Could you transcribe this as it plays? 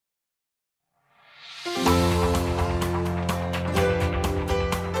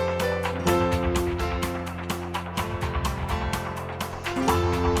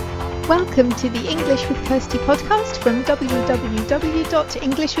Welcome to the English with Kirsty podcast from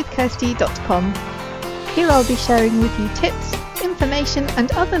www.englishwithkirsty.com. Here I'll be sharing with you tips, information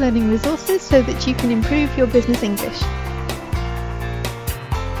and other learning resources so that you can improve your business English.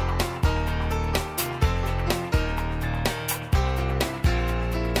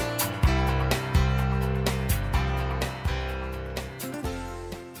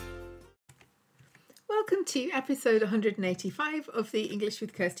 Welcome to episode 185 of the English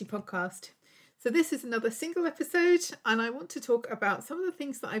with Kirsty podcast. So this is another single episode and I want to talk about some of the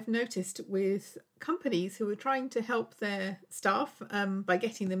things that I've noticed with companies who are trying to help their staff by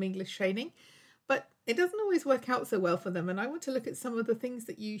getting them English training, but it doesn't always work out so well for them, and I want to look at some of the things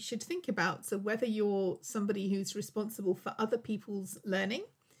that you should think about. So whether you're somebody who's responsible for other people's learning,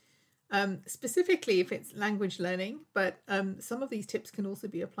 specifically if it's language learning, but some of these tips can also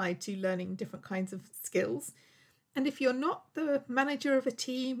be applied to learning different kinds of skills. And if you're not the manager of a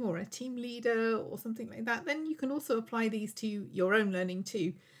team or a team leader or something like that, then you can also apply these to your own learning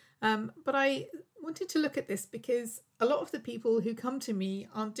too. But I wanted to look at this because a lot of the people who come to me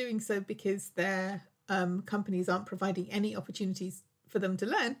aren't doing so because their companies aren't providing any opportunities for them to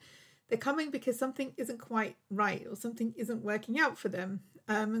learn. They're coming because something isn't quite right or something isn't working out for them.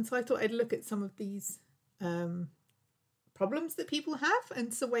 And so I thought I'd look at some of these problems that people have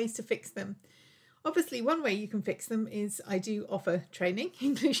and some ways to fix them. Obviously, one way you can fix them is I do offer training,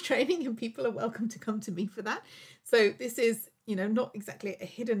 English training, and people are welcome to come to me for that. So this is, not exactly a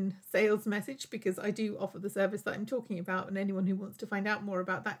hidden sales message because I do offer the service that I'm talking about, and anyone who wants to find out more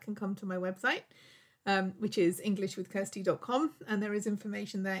about that can come to my website, which is englishwithkirsty.com, and there is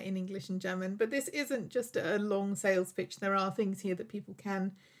information there in English and German. But this isn't just a long sales pitch. There are things here that people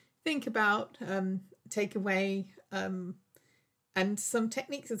can think about, take away, and some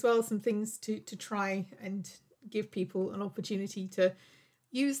techniques as well, some things to try and give people an opportunity to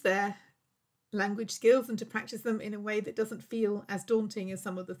use their language skills and to practice them in a way that doesn't feel as daunting as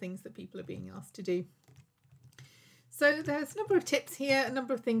some of the things that people are being asked to do. So there's a number of tips here, a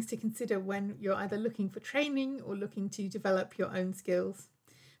number of things to consider when you're either looking for training or looking to develop your own skills.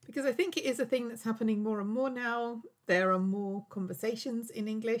 Because I think it is a thing that's happening more and more now. There are more conversations in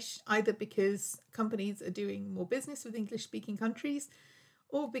English, either because companies are doing more business with English-speaking countries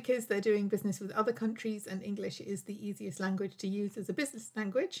or because they're doing business with other countries and English is the easiest language to use as a business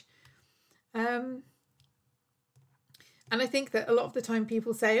language. And I think that a lot of the time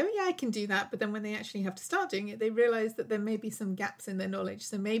people say, oh yeah, I can do that. But then when they actually have to start doing it, they realise that there may be some gaps in their knowledge.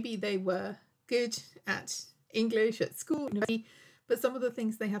 So maybe they were good at English at school, but some of the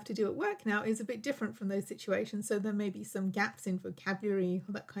things they have to do at work now is a bit different from those situations. So there may be some gaps in vocabulary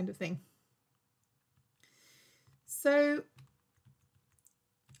or that kind of thing. So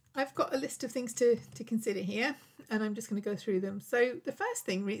I've got a list of things to consider here, and I'm just going to go through them. So the first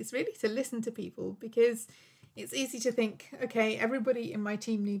thing is really to listen to people, because it's easy to think, okay, everybody in my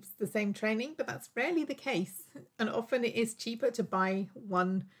team needs the same training, but that's rarely the case. And often it is cheaper to buy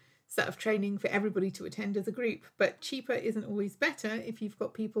one set of training for everybody to attend as a group, but cheaper isn't always better if you've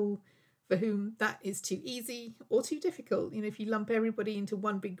got people for whom that is too easy or too difficult. If you lump everybody into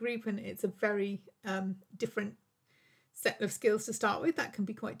one big group and it's a very different set of skills to start with, that can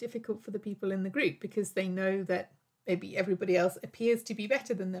be quite difficult for the people in the group because they know that maybe everybody else appears to be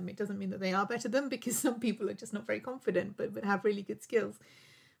better than them. It doesn't mean that they are better than them, because some people are just not very confident but have really good skills.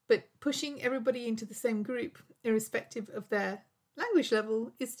 But pushing everybody into the same group, irrespective of their language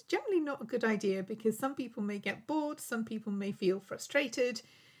level, is generally not a good idea, because some people may get bored, some people may feel frustrated,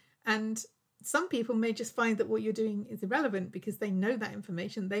 and some people may just find that what you're doing is irrelevant because they know that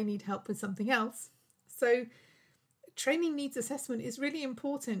information, they need help with something else. So training needs assessment is really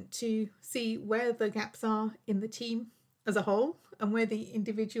important to see where the gaps are in the team as a whole and where the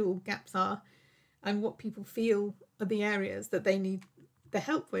individual gaps are and what people feel are the areas that they need the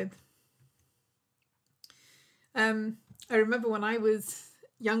help with. I remember when I was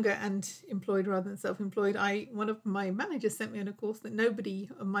younger and employed rather than self-employed, one of my managers sent me on a course that nobody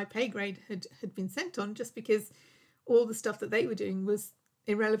on my pay grade had been sent on, just because all the stuff that they were doing was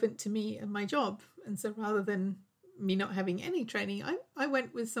irrelevant to me and my job. And so rather than me not having any training, I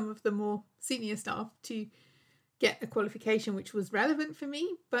went with some of the more senior staff to get a qualification which was relevant for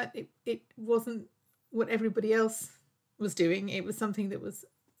me, but it wasn't what everybody else was doing. It was something that was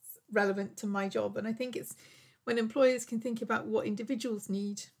relevant to my job. And I think it's when employers can think about what individuals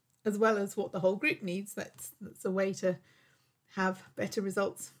need as well as what the whole group needs, that's a way to have better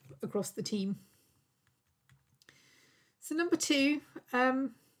results across the team. So number 2,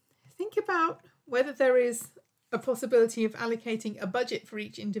 think about whether there is a possibility of allocating a budget for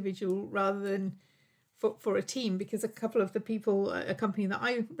each individual rather than for a team, because a couple of the people, a company that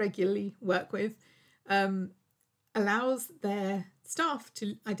I regularly work with, allows their staff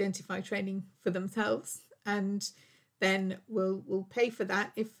to identify training for themselves, and then will pay for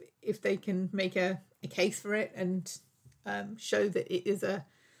that if they can make a case for it and show that it is a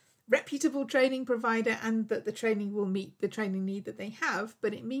reputable training provider and that the training will meet the training need that they have.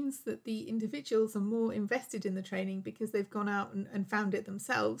 But it means that the individuals are more invested in the training because they've gone out and found it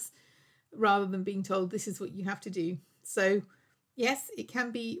themselves, rather than being told this is what you have to do. So yes, it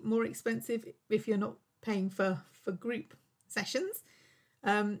can be more expensive if you're not paying for group sessions,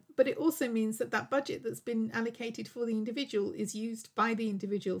 but it also means that that budget that's been allocated for the individual is used by the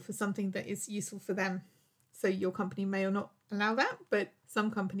individual for something that is useful for them. So your company may or not allow that, but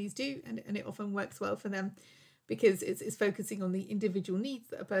some companies do, and it often works well for them because it's focusing on the individual needs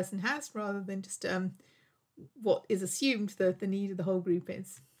that a person has, rather than just what is assumed the need of the whole group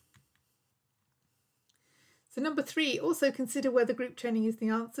is. So number 3, also consider whether group training is the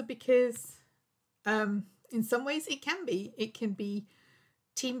answer, because in some ways it can be. It can be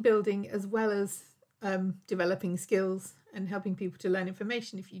team building as well as developing skills and helping people to learn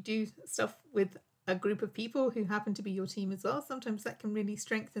information. If you do stuff with a group of people who happen to be your team as well, sometimes that can really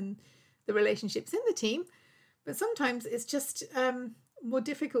strengthen the relationships in the team. But sometimes it's just more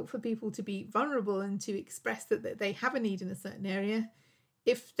difficult for people to be vulnerable and to express that they have a need in a certain area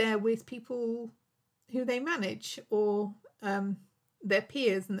if they're with people who they manage or their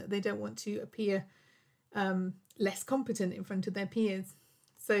peers, and that they don't want to appear less competent in front of their peers.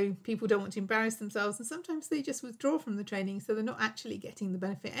 So people don't want to embarrass themselves, and sometimes they just withdraw from the training, so they're not actually getting the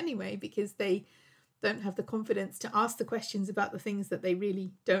benefit anyway, because they don't have the confidence to ask the questions about the things that they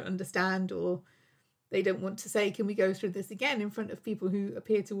really don't understand, or they don't want to say, can we go through this again, in front of people who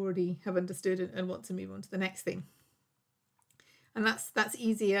appear to already have understood and want to move on to the next thing. And that's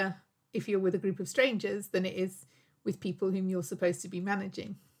easier if you're with a group of strangers than it is with people whom you're supposed to be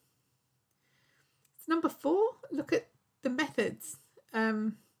managing. So number 4, look at the methods.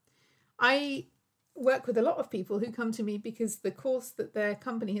 I work with a lot of people who come to me because the course that their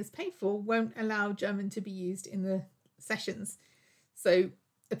company has paid for won't allow German to be used in the sessions. So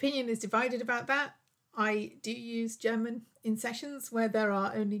opinion is divided about that. I do use German in sessions where there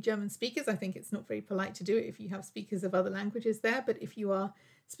are only German speakers. I think it's not very polite to do it if you have speakers of other languages there, but if you are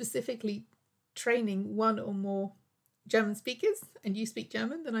specifically training one or more German speakers and you speak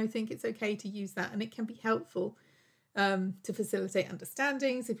German, then I think it's okay to use that, and it can be helpful to facilitate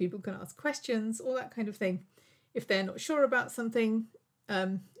understanding, so people can ask questions, all that kind of thing. If they're not sure about something,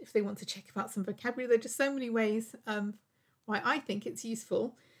 if they want to check about some vocabulary, there are just so many ways why I think it's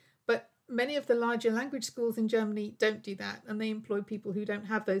useful. But many of the larger language schools in Germany don't do that, and they employ people who don't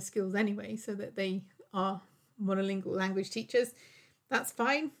have those skills anyway, so that they are monolingual language teachers. That's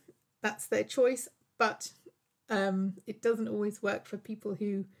fine, that's their choice, but it doesn't always work for people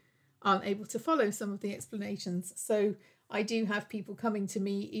who aren't able to follow some of the explanations. So I do have people coming to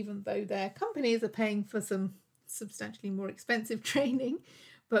me, even though their companies are paying for some substantially more expensive training,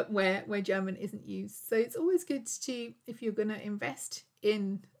 but where German isn't used. So it's always good to, if you're going to invest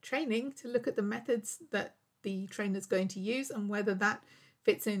in training, to look at the methods that the trainer's going to use and whether that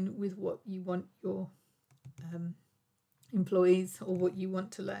fits in with what you want your employees or what you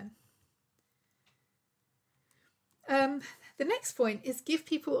want to learn. The next point is give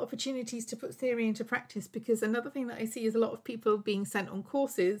people opportunities to put theory into practice, because another thing that I see is a lot of people being sent on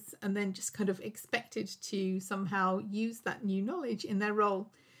courses and then just kind of expected to somehow use that new knowledge in their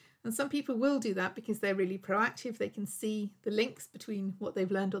role. And some people will do that because they're really proactive. They can see the links between what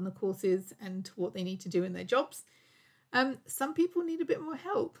they've learned on the courses and what they need to do in their jobs. Some people need a bit more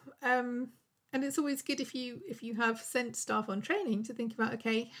help. And it's always good if you have sent staff on training to think about,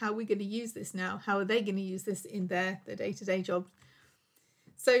 okay, how are we going to use this now? How are they going to use this in their day-to-day job?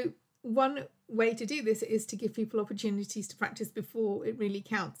 So one way to do this is to give people opportunities to practice before it really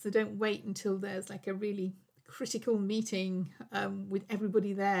counts. So don't wait until there's like a really critical meeting with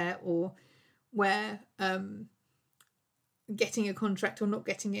everybody there, or where getting a contract or not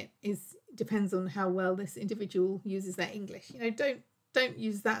getting it depends on how well this individual uses their English. Don't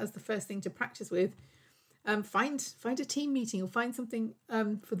use that as the first thing to practice with. Find a team meeting, or find something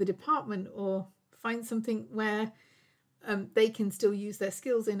for the department, or find something where they can still use their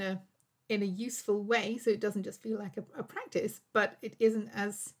skills in a useful way, so it doesn't just feel like a practice, but it isn't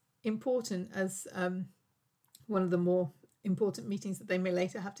as important as one of the more important meetings that they may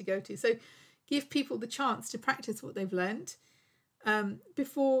later have to go to. So give people the chance to practice what they've learned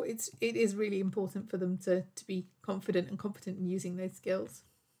before it is really important for them to be confident and competent in using those skills.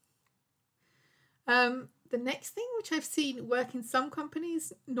 The next thing, which I've seen work in some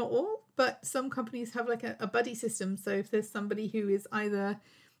companies, not all, but some companies have like a buddy system. So if there's somebody who is either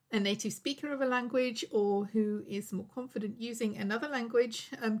a native speaker of a language or who is more confident using another language,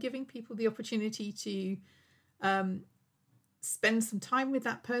 giving people the opportunity to spend some time with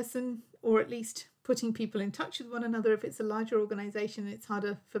that person, or at least putting people in touch with one another. If it's a larger organization, it's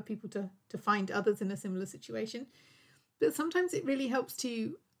harder for people to find others in a similar situation. But sometimes it really helps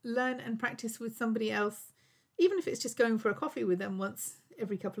to learn and practice with somebody else, even if it's just going for a coffee with them once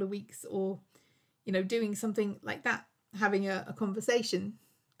every couple of weeks, or, you know, doing something like that, having a conversation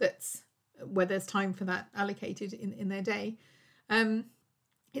that's where there's time for that allocated in their day.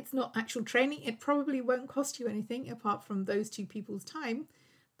 It's not actual training. It probably won't cost you anything apart from those two people's time,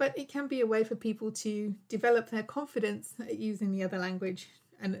 but it can be a way for people to develop their confidence at using the other language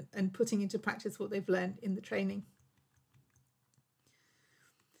and putting into practice what they've learned in the training.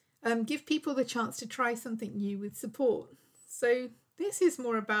 Give people the chance to try something new with support. So this is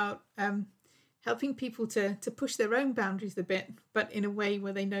more about helping people to push their own boundaries a bit, but in a way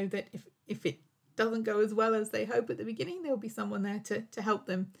where they know that if it doesn't go as well as they hope at the beginning, there'll be someone there to help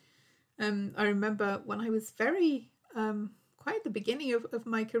them. I remember when I was very quite at the beginning of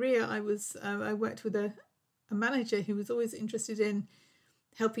my career, I worked with a manager who was always interested in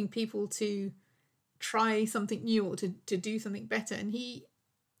helping people to try something new or to do something better, and he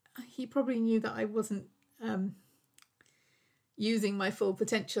probably knew that I wasn't using my full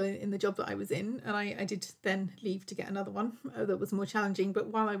potential in the job that I was in, and I did then leave to get another one that was more challenging. But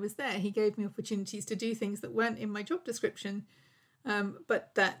while I was there, he gave me opportunities to do things that weren't in my job description,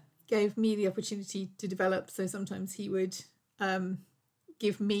 but that gave me the opportunity to develop. So sometimes he would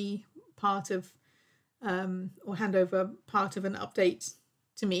give me part of or hand over part of an update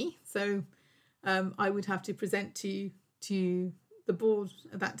to me. So I would have to present to the board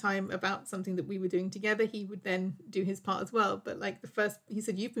at that time about something that we were doing together. He would then do his part as well. But like he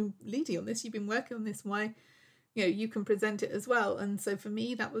said, you've been leading on this, you've been working on this, why, you know, you can present it as well. And so for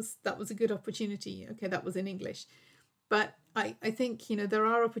me, that was a good opportunity. Okay, that was in English. But I think, you know, there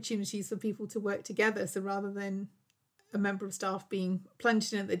are opportunities for people to work together. So rather than a member of staff being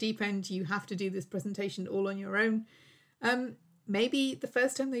plunged in at the deep end, you have to do this presentation all on your own. Maybe the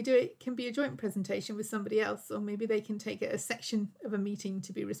first time they do it can be a joint presentation with somebody else, or maybe they can take a section of a meeting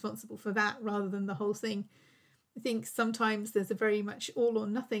to be responsible for that rather than the whole thing. I think sometimes there's a very much all or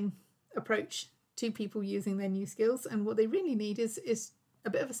nothing approach to people using their new skills, and what they really need is a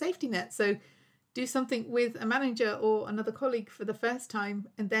bit of a safety net. So do something with a manager or another colleague for the first time,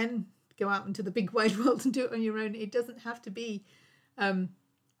 and then go out into the big wide world and do it on your own. It doesn't have to be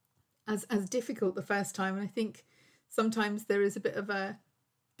as difficult the first time. And I think sometimes there is a bit of a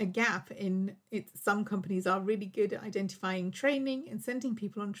gap in it. Some companies are really good at identifying training and sending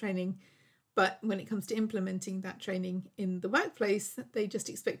people on training, but when it comes to implementing that training in the workplace, they just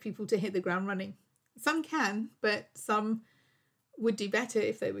expect people to hit the ground running. Some can, but some would do better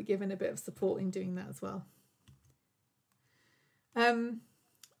if they were given a bit of support in doing that as well.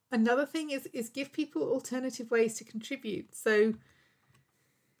 Another thing is give people alternative ways to contribute. So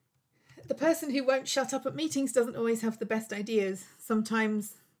the person who won't shut up at meetings doesn't always have the best ideas.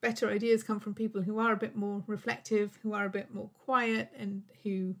 Sometimes better ideas come from people who are a bit more reflective, who are a bit more quiet, and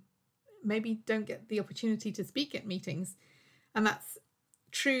who maybe don't get the opportunity to speak at meetings. And that's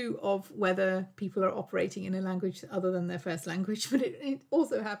true of whether people are operating in a language other than their first language, but it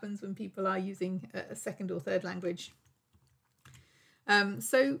also happens when people are using a second or third language.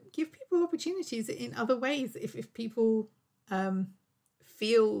 So give people opportunities in other ways. If people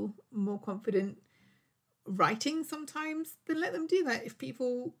feel more confident writing sometimes, then let them do that. If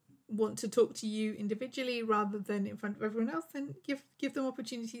people want to talk to you individually rather than in front of everyone else, then give them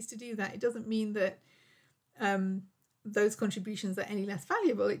opportunities to do that. It doesn't mean that those contributions are any less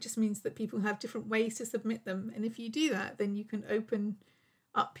valuable. It just means that people have different ways to submit them. And if you do that, then you can open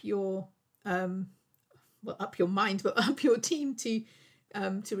up your up your mind, but up your team to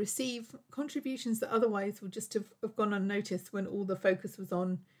receive contributions that otherwise would just have gone unnoticed when all the focus was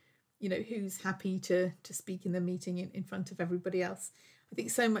on, you know, who's happy to speak in the meeting in front of everybody else. I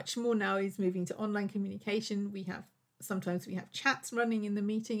think so much more now is moving to online communication. Sometimes we have chats running in the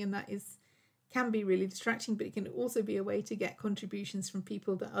meeting, and that can be really distracting, but it can also be a way to get contributions from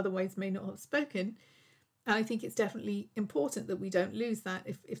people that otherwise may not have spoken. And I think it's definitely important that we don't lose that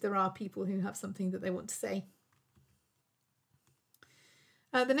if there are people who have something that they want to say.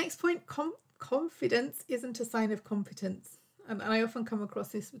 The next point, confidence isn't a sign of competence. And I often come across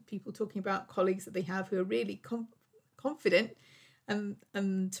this with people talking about colleagues that they have who are really confident,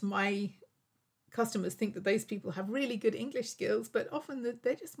 and my customers think that those people have really good English skills, but often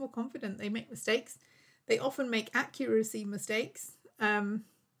they're just more confident. They make mistakes. They often make accuracy mistakes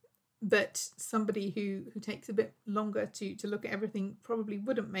that somebody who takes a bit longer to look at everything probably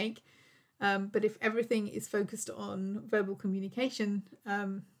wouldn't make. But if everything is focused on verbal communication,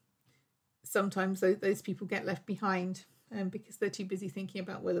 sometimes those people get left behind because they're too busy thinking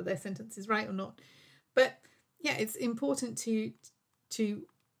about whether their sentence is right or not. But yeah, it's important to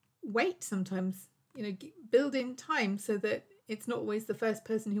wait sometimes, build in time so that it's not always the first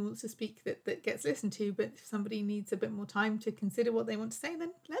person who wants to speak that gets listened to, but if somebody needs a bit more time to consider what they want to say,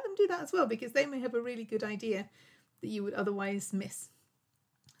 then let them do that as well, because they may have a really good idea that you would otherwise miss.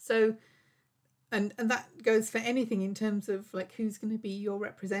 So, and that goes for anything in terms of like who's going to be your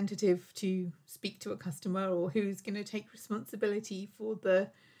representative to speak to a customer, or who's going to take responsibility for the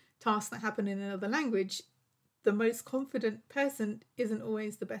tasks that happen in another language. The most confident person isn't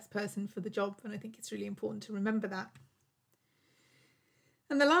always the best person for the job, and I think it's really important to remember that.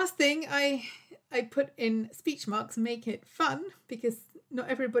 And the last thing I put in speech marks, make it fun, because not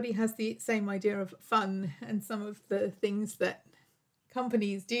everybody has the same idea of fun, and some of the things that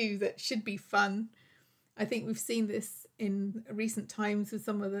companies do that should be fun. I think we've seen this in recent times with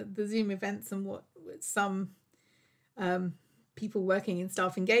some of the Zoom events and what some people working in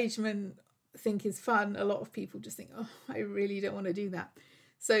staff engagement think is fun. A lot of people just think, oh, I really don't want to do that.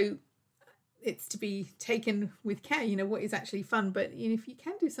 So it's to be taken with care, what is actually fun. But if you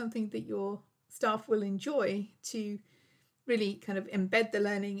can do something that your staff will enjoy, to really kind of embed the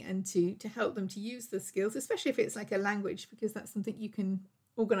learning and to help them to use the skills, especially if it's like a language, because that's something you can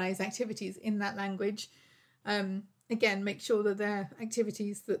organize activities in that language. Again, make sure that they're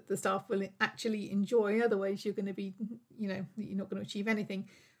activities that the staff will actually enjoy. Otherwise, you're going to be, you're not going to achieve anything.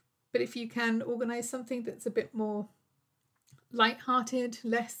 But if you can organise something that's a bit more light-hearted,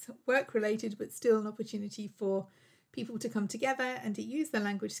 less work-related, but still an opportunity for people to come together and to use their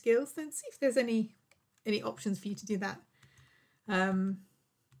language skills, then see if there's any options for you to do that.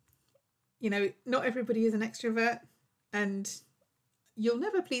 Not everybody is an extrovert, and you'll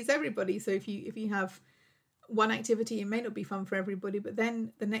never please everybody. So if you have one activity, it may not be fun for everybody, but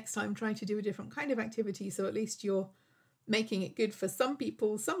then the next time try to do a different kind of activity, so at least you're making it good for some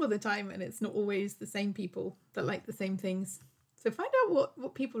people some of the time, and it's not always the same people that like the same things. So find out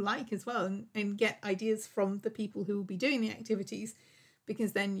what people like as well, and get ideas from the people who will be doing the activities,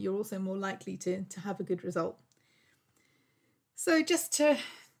 because then you're also more likely to have a good result. So just to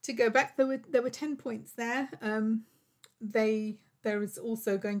go back, there were 10 points there. There is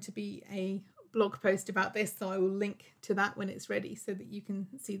also going to be a blog post about this, so I will link to that when it's ready so that you can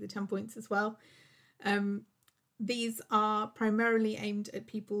see the 10 points as well. These are primarily aimed at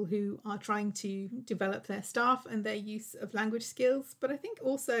people who are trying to develop their staff and their use of language skills, but I think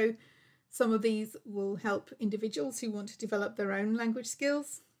also some of these will help individuals who want to develop their own language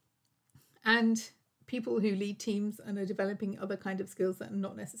skills, and people who lead teams and are developing other kind of skills that are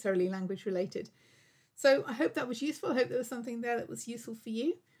not necessarily language related. So I hope that was useful. I hope there was something there that was useful for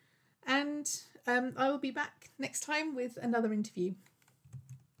you. And I will be back next time with another interview.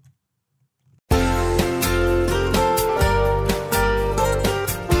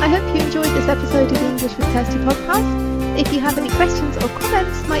 I hope you enjoyed this episode of the English with Kirsty podcast. If you have any questions or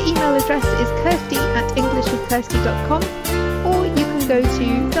comments, my email address is kirsty@englishwithkirsty.com, or you can go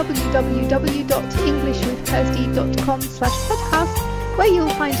to www.englishwithkirsty.com/podcast, where you'll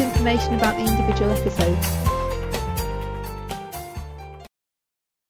find information about the individual episodes.